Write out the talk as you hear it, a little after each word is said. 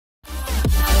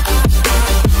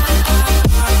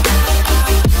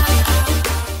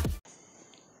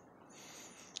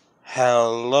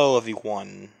Hello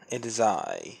everyone, it is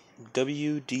I,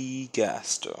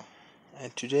 W.D.Gaster,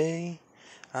 and today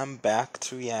I'm back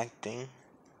to reacting.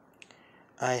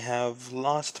 I have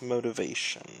lost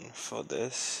motivation for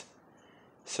this,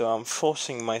 so I'm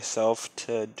forcing myself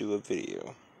to do a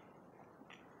video.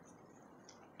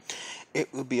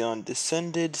 It will be on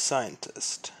Descended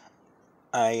Scientist.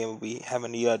 I will be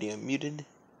having the audio muted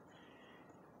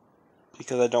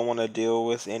because I don't want to deal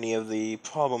with any of the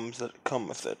problems that come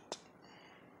with it.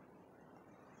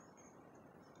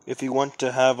 If you want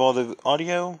to have all the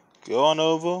audio, go on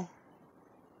over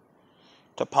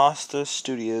to Pasta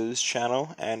Studios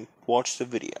channel and watch the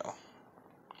video.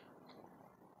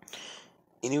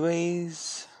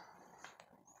 Anyways,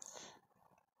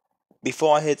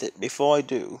 before I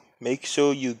do, make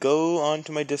sure you go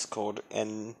onto my Discord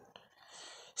and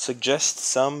suggest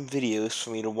some videos for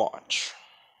me to watch.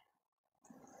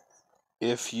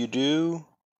 If you do,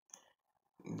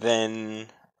 then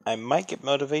I might get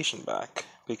motivation back,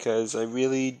 because I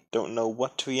really don't know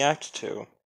what to react to,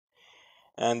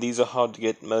 and these are hard to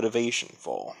get motivation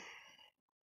for.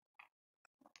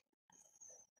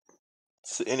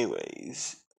 So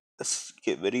anyways, let's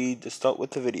get ready to start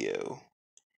with the video.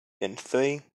 In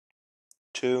 3,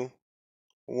 2,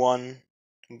 1,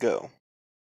 go.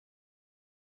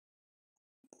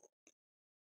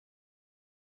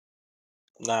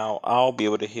 Now, I'll be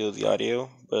able to hear the audio,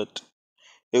 but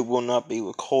it will not be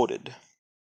recorded.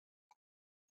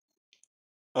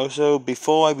 Also,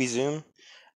 before I resume,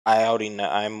 I already know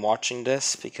I'm watching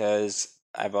this because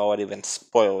I've already been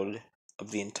spoiled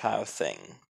of the entire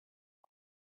thing.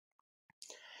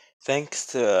 Thanks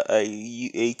to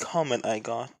a comment I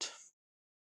got.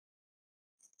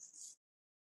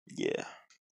 Yeah.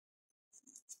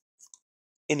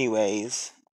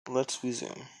 Anyways, let's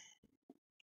resume.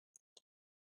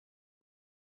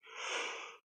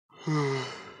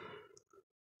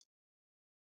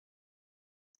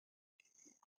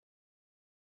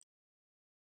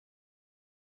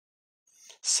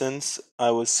 Since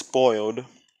I was spoiled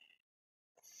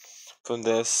from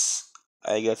this,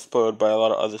 I got spoiled by a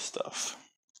lot of other stuff.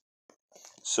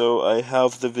 So I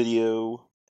have the video.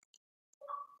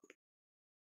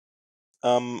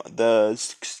 The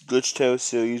Glitch Tale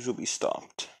series will be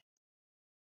stopped.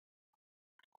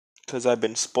 Because I've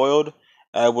been spoiled,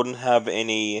 I wouldn't have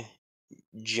any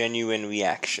genuine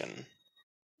reaction.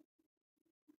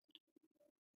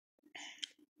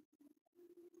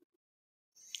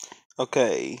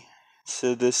 Okay,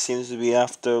 so this seems to be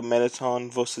after Mettaton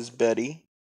versus Betty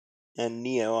and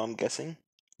Neo, I'm guessing,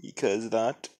 because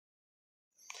that.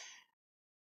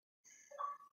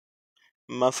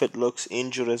 Muffet looks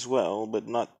injured as well, but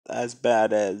not as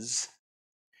bad as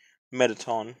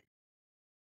Mettaton.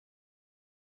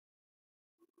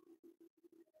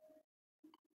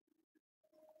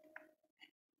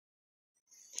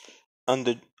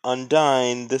 Under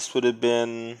Undyne, this would have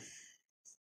been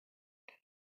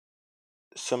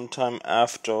sometime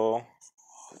after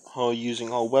her using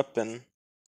her weapon,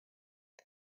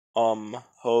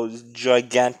 her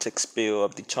gigantic spear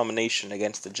of determination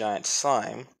against the giant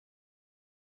slime.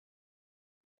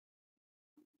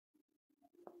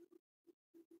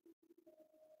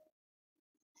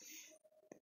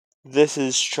 This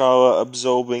is Chara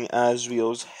absorbing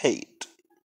Asriel's hate.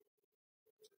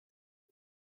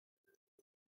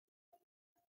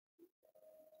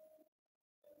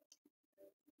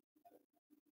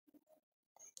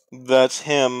 That's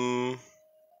him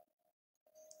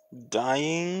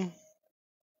dying,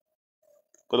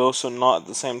 but also not at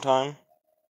the same time.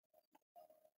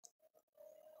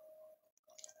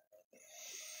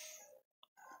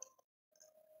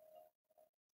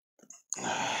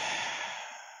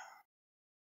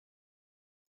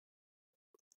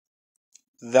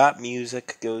 That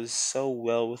music goes so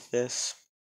well with this,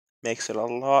 makes it a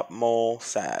lot more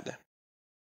sad.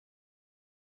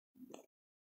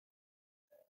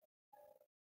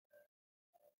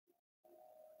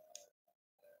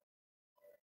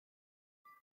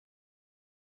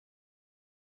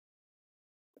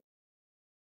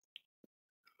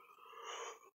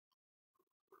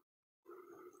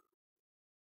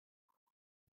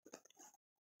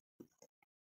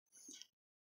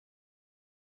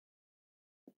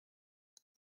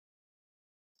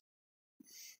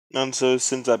 And so,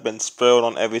 since I've been spoiled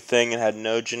on everything and had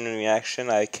no genuine reaction,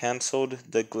 I cancelled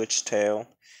the Glitch Tale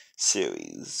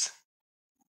series.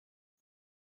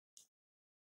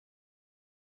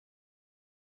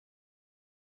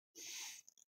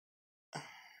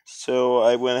 So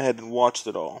I went ahead and watched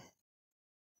it all.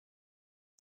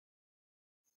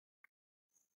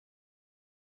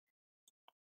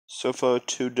 So far,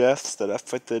 2 deaths that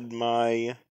affected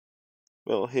my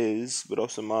well, his, but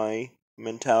also my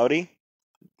mentality.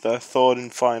 The third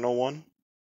and final one.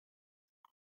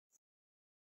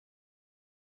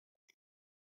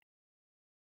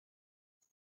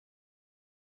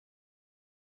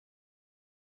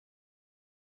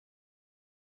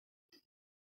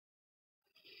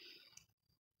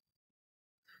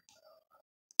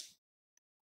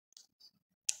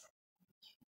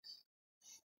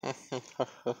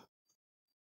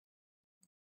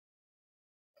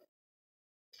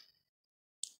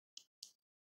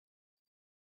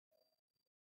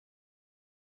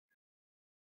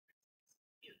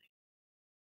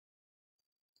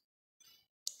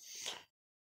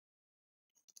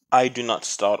 I do not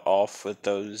start off with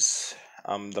those,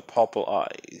 the purple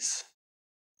eyes.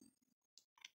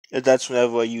 That's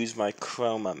whenever I use my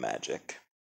chroma magic.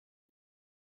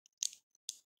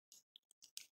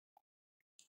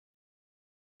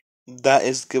 That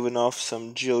is giving off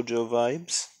some JoJo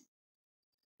vibes.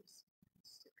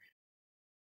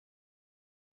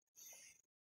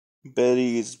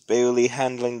 Betty is barely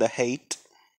handling the hate.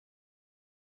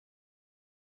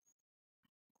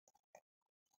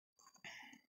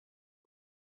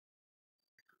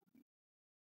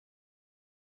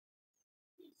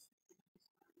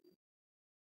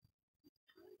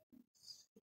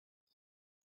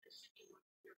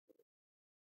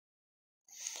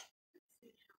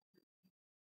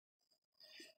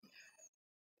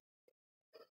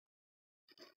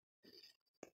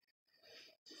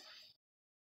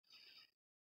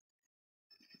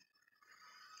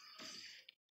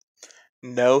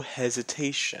 No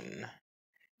hesitation.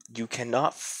 You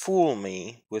cannot fool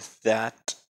me with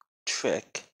that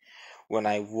trick when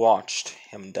I watched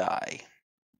him die.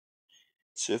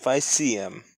 So if I see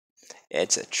him,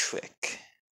 it's a trick.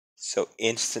 So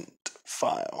instant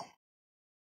file.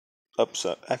 Oops,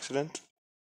 accident.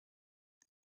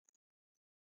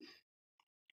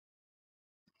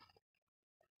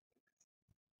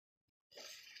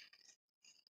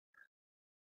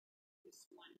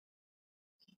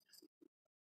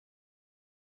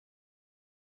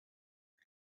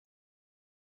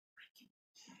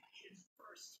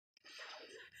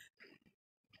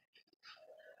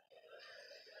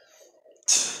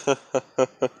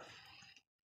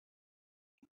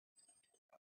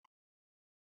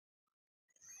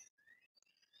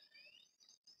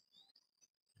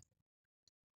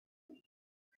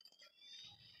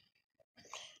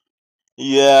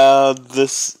 Yeah,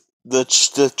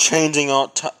 the changing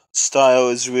art style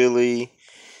is really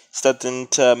starting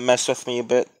to mess with me a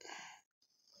bit.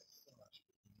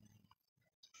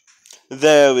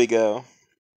 There we go.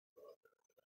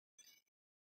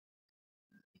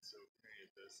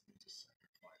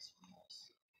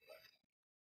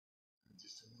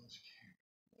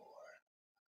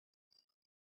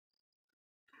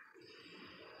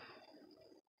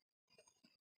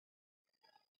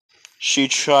 She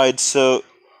tried so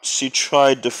she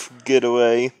tried to get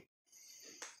away.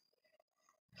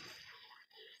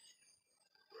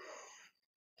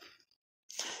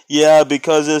 Yeah,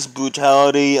 because it's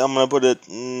brutality, I'm gonna put it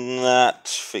not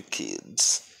for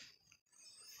kids,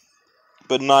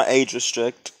 but not age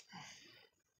restrict.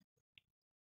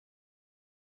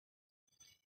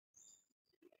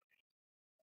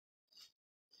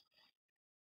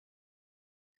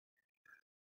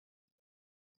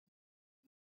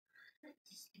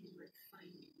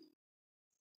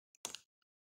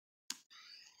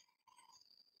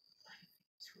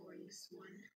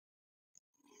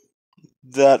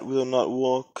 That will not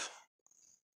work.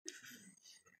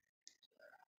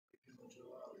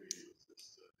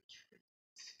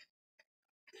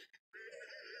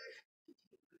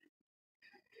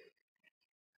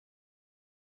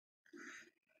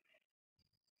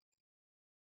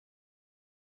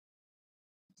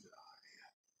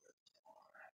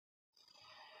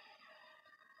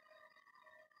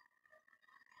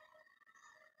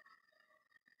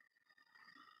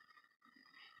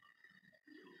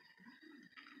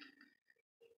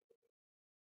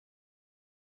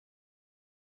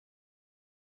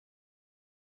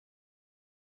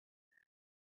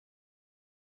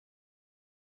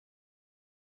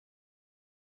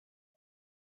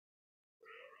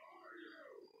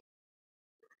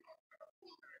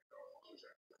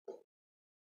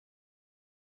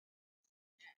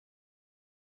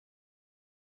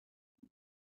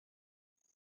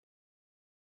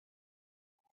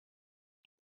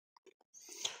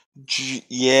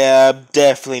 Yeah,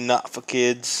 definitely not for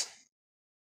kids.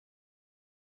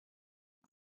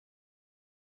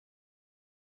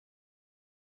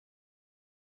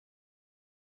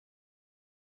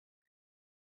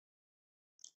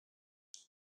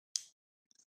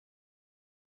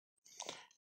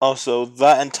 Also,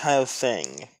 that entire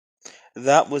thing,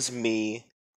 that was me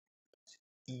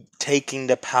taking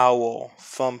the power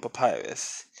from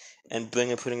Papyrus and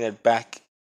putting it back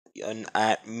and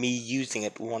at me using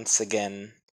it once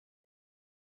again.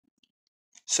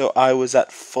 So I was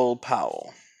at full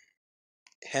power.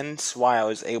 Hence why I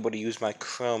was able to use my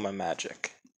chroma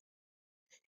magic.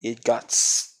 It got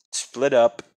split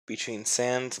up between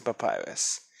Sans and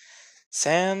Papyrus.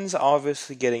 Sans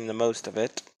obviously getting the most of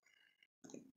it,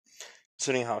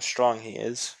 considering how strong he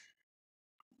is.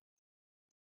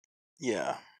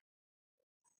 Yeah.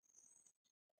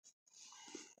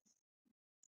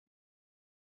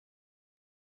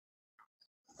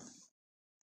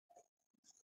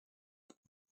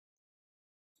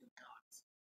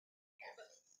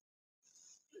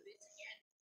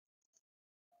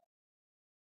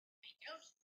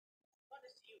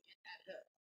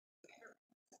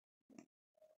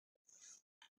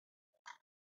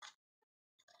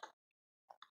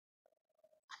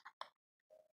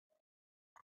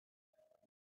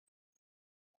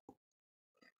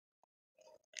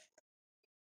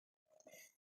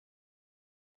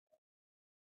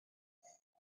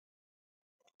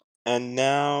 And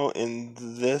now in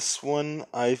this one,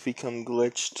 I've become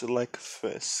glitched like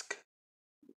Frisk.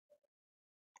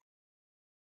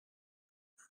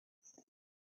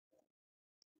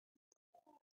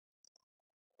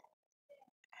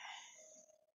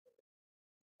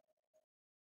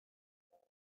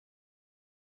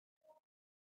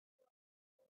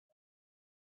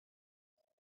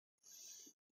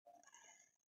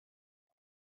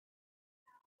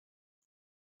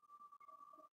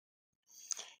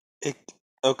 It,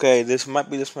 okay, this might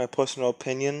be just my personal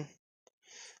opinion,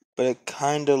 but it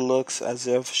kinda looks as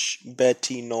if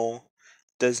Betty No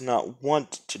does not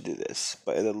want to do this,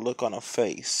 by the look on her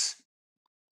face.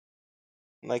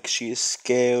 Like she is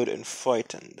scared and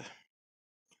frightened,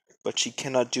 but she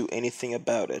cannot do anything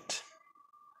about it.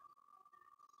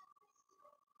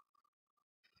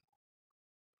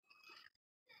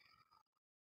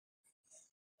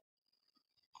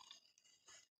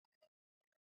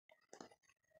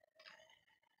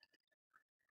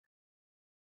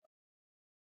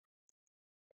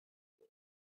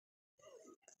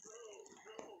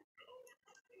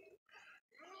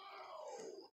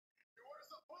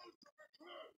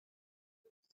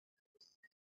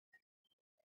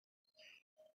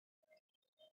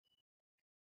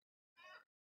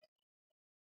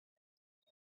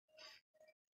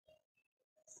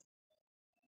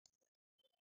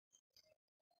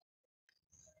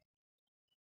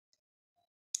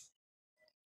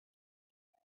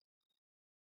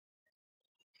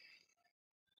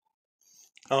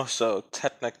 Also,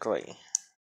 technically,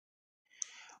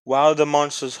 while the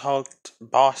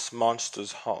boss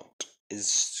monster's heart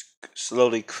is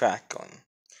slowly cracking,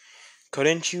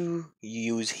 couldn't you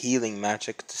use healing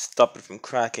magic to stop it from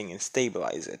cracking and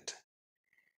stabilize it?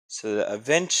 So that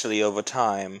eventually, over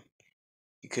time,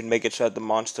 you can make it so that the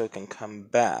monster can come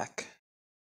back.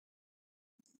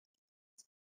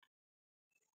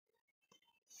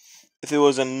 If it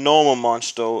was a normal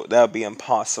monster, that would be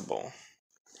impossible.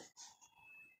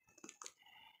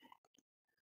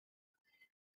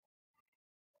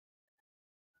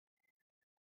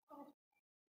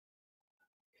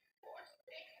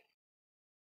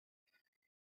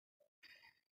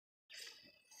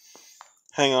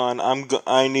 Hang on,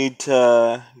 I need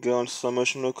to go in slow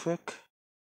motion real quick.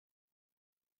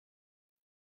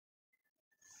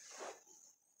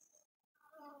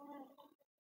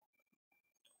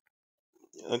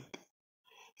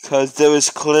 Because there was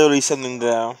clearly something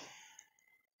there.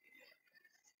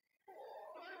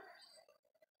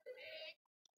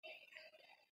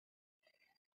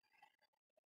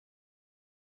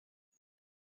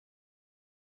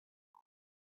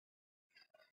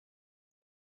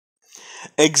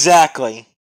 Exactly.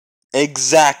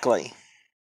 Exactly.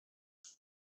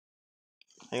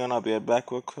 Hang on, I'll be right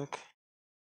back real quick.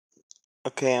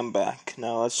 Okay, I'm back.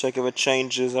 Now let's check if it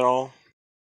changes at all.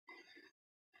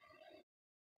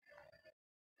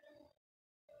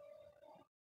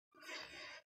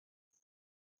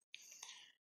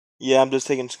 Yeah, I'm just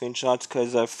taking screenshots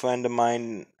because a friend of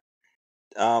mine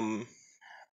um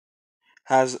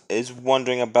is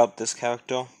wondering about this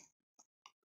character.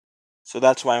 So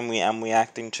that's why I'm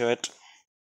reacting to it.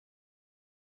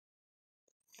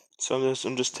 So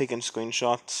I'm just taking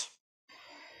screenshots.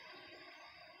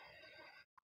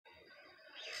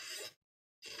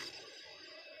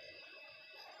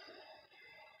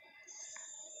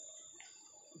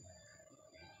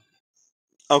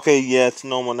 Okay, yeah, it's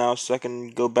normal now, so I can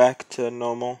go back to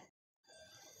normal.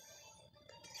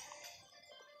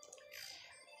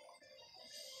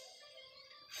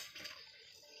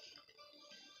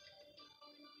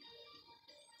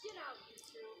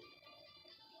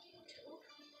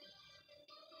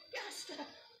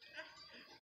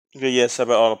 Okay, yes,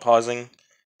 about all the pausing.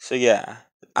 So yeah,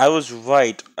 I was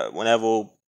right whenever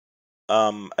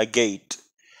a gate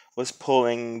was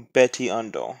pulling Betty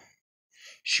under.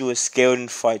 She was scared and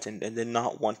frightened and did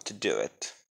not want to do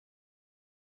it.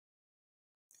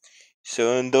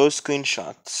 So in those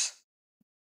screenshots,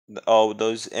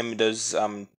 those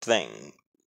thing,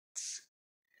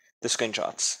 the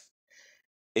screenshots,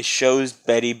 it shows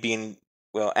Betty being,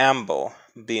 well, Amber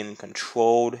being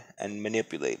controlled and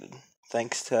manipulated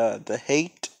thanks to the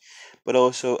hate, but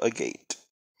also a gate.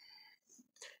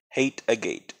 Hate, a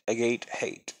gate,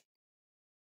 hate.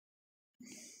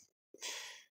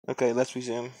 Okay, let's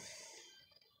resume.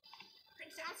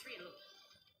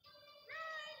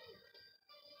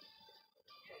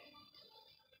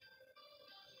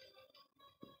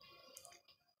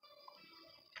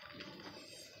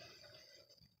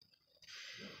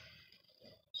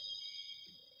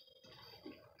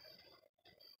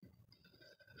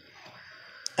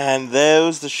 And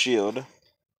there's the shield.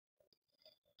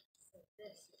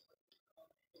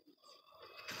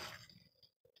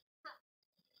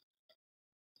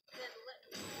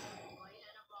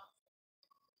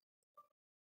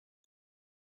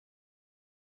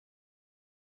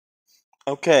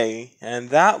 Okay, and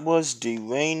that was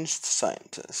Deranged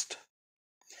Scientist.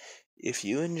 If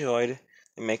you enjoyed,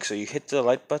 make sure you hit the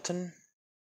like button.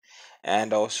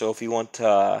 And also, if you want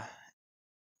to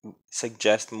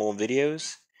suggest more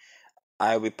videos,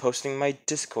 I will be posting my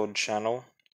Discord channel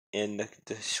in the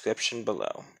description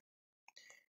below.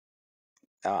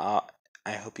 Uh,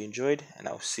 I hope you enjoyed, and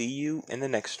I'll see you in the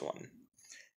next one.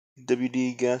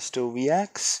 W.D.Gaster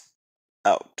reacts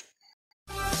out.